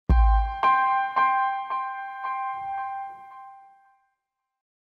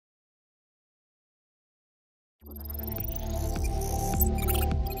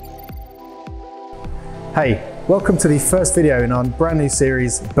Hey, welcome to the first video in our brand new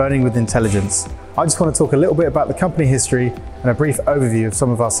series, Burning with Intelligence. I just want to talk a little bit about the company history and a brief overview of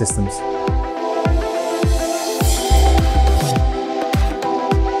some of our systems.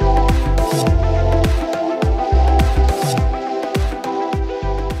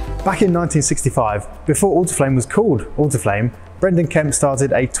 Back in 1965, before Autoflame was called Autoflame, Brendan Kemp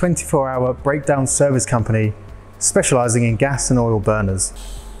started a 24-hour breakdown service company specialising in gas and oil burners.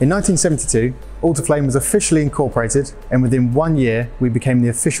 In 1972, Autoflame was officially incorporated, and within 1 year we became the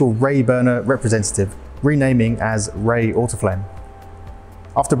official Ray burner representative, renaming as Ray Autoflame.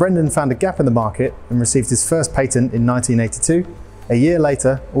 After Brendan found a gap in the market and received his first patent in 1982, a year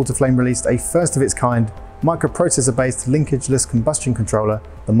later Autoflame released a first of its kind microprocessor-based linkageless combustion controller,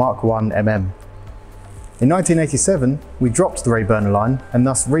 the Mark 1 MM. In 1987, we dropped the Ray burner line and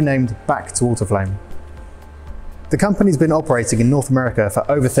thus renamed back to Autoflame. The company's been operating in North America for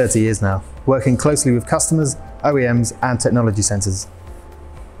over 30 years now, working closely with customers, OEMs and technology centres.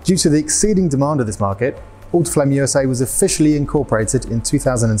 Due to the exceeding demand of this market, Autoflame USA was officially incorporated in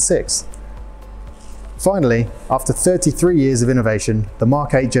 2006. Finally, after 33 years of innovation, the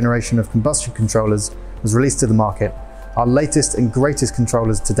Mark 8 generation of combustion controllers was released to the market, our latest and greatest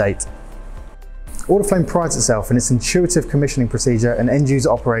controllers to date. Autoflame prides itself in its intuitive commissioning procedure and end-user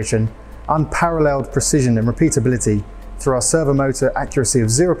operation, unparalleled precision and repeatability through our servomotor accuracy of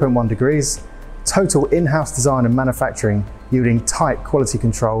 0.1 degrees, total in-house design and manufacturing yielding tight quality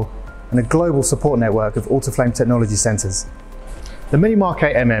control, and a global support network of Autoflame technology centres. The Mini Mark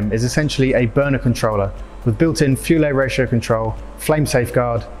 8 MM is essentially a burner controller with built-in fuel air ratio control, flame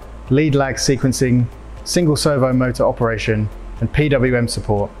safeguard, lead lag sequencing, single servo motor operation and PWM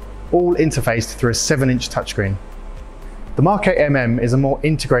support, all interfaced through a 7-inch touchscreen. The Mark 8 MM is a more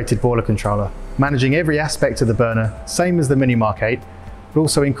integrated boiler controller, managing every aspect of the burner, same as the Mini Mark 8, but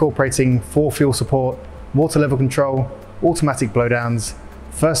also incorporating 4 fuel support, water level control, automatic blowdowns,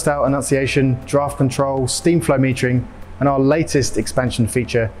 first out enunciation, draft control, steam flow metering, and our latest expansion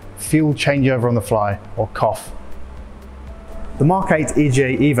feature, fuel changeover on the fly, or COF. The Mark 8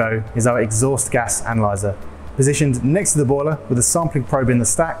 EGA Evo is our exhaust gas analyzer. Positioned next to the boiler with a sampling probe in the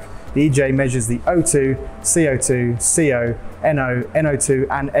stack, the EGA measures the O2, CO2, CO, NO, NO2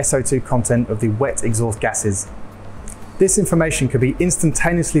 and SO2 content of the wet exhaust gases. This information can be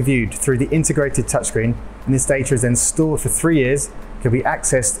instantaneously viewed through the integrated touchscreen, and this data is then stored for 3 years, can be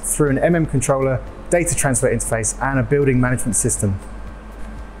accessed through an MM controller, data transfer interface and a building management system.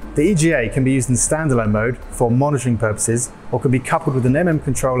 The EGA can be used in standalone mode for monitoring purposes, or can be coupled with an MM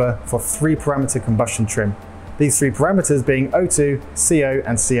controller for 3-parameter combustion trim. These 3 parameters being O2, CO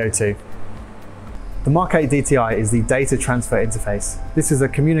and CO2. The Mark 8 DTI is the data transfer interface. This is a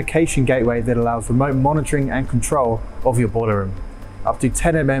communication gateway that allows remote monitoring and control of your boiler room. Up to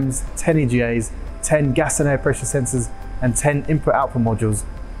 10 MMs, 10 EGAs, 10 gas and air pressure sensors and 10 input-output modules,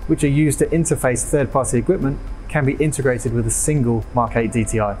 which are used to interface third-party equipment, can be integrated with a single Mark 8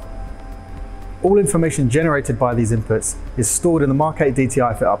 DTI. All information generated by these inputs is stored in the Mark 8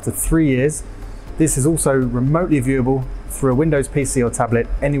 DTI for up to 3 years. This is also remotely viewable through a Windows PC or tablet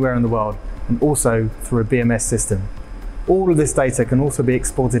anywhere in the world, and also through a BMS system. All of this data can also be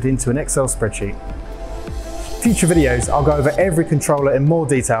exported into an Excel spreadsheet. Future videos, I'll go over every controller in more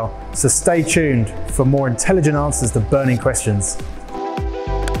detail, so stay tuned for more intelligent answers to burning questions.